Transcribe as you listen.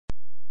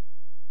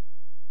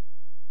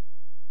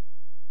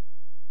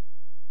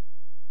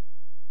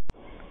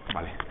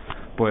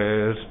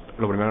Pues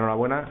lo primero,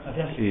 enhorabuena.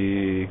 Gracias.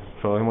 Y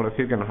solo debemos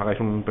decir que nos hagáis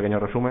un pequeño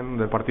resumen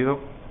del partido.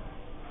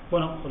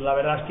 Bueno, pues la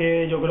verdad es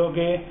que yo creo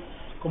que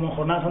como en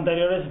jornadas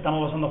anteriores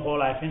estamos basando el juego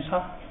en la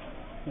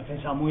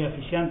defensa muy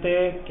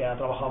eficiente, que ha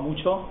trabajado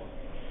mucho.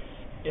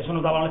 Eso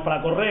nos da balones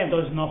para correr,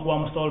 entonces no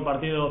jugamos todo el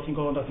partido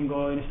 5 contra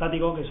 5 en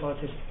estático, que eso a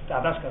veces te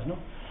atascas, ¿no?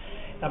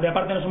 La primera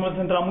parte nos hemos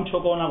centrado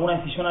mucho con alguna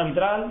decisión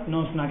arbitral,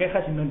 no es una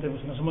queja, simplemente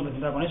pues nos hemos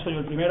centrado con eso, yo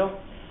el primero,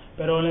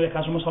 pero en el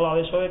descanso hemos hablado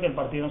de eso, de que el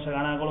partido no se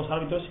gana con los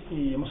árbitros,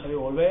 y hemos sabido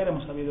volver,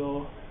 hemos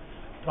sabido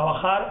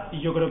trabajar, y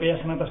yo creo que ya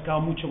se han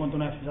atascado mucho contra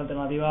una defensa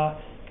alternativa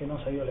que no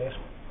ha sabido leer.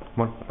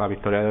 Bueno, la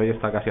victoria de hoy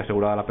está casi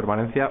asegurada la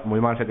permanencia, muy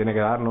mal se tiene que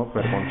dar, ¿no?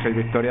 Pero con 6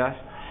 victorias...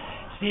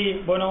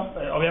 Sí, bueno,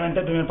 obviamente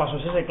el primer paso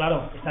es ese,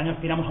 claro, este año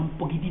aspiramos a un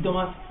poquitito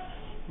más,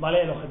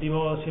 ¿vale? El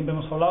objetivo, siempre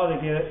hemos hablado de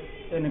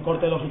que en el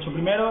corte de los 8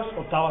 primeros,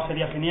 octava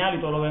sería genial y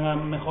todo lo venga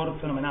mejor,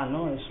 fenomenal,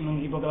 ¿no? Es un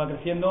equipo que va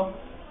creciendo,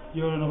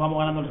 yo creo que nos vamos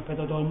ganando el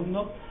respeto de todo el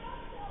mundo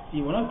y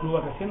bueno, el club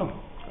va creciendo.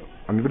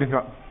 A mí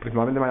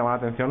principalmente me ha llamado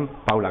la atención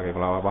Paula, que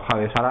con la baja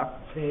de Sara,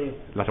 sí.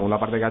 La segunda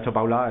parte que ha hecho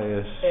Paula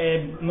es...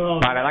 no,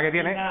 para la edad que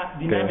tiene...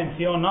 Digna de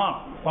mención, no.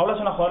 Paula es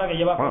una jugadora que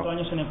lleva 4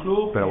 años en el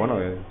club, pero bueno,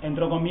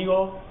 entró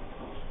conmigo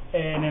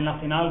en el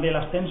nacional del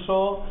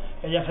ascenso,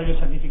 ella salió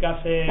a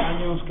sacrificarse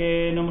años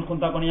que no hemos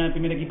contado con ella en el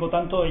primer equipo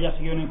tanto, ella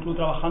siguió en el club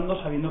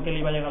trabajando sabiendo que le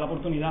iba a llegar la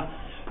oportunidad.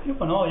 Y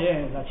bueno,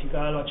 oye, la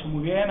chica lo ha hecho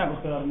muy bien, ha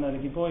cogido la rienda del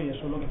equipo y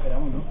eso es lo que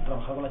esperamos, ¿no?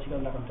 Trabajar con las chicas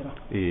de la cantera.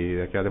 ¿Y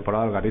de qué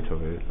temporada el Garicho?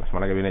 La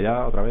semana que viene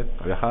ya, otra vez,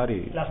 a viajar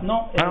y...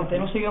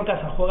 Tenemos seguido en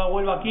casa, juega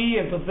Huelva aquí,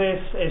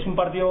 entonces es un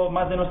partido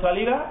más de nuestra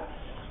liga.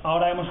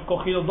 Ahora hemos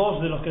cogido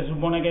 2 de los que se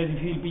supone que es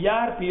difícil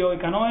pillar, Pío y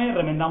Canoe,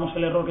 remendamos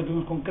el error que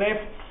tuvimos con Cref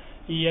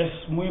y es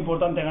muy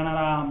importante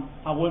ganar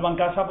a Huelva en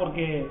casa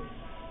porque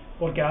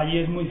allí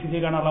es muy difícil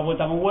ganar la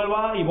vuelta con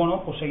Huelva y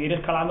bueno, pues seguir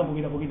escalando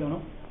poquito a poquito, ¿no?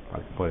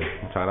 Vale, pues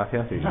muchas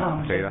gracias y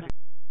seguir así.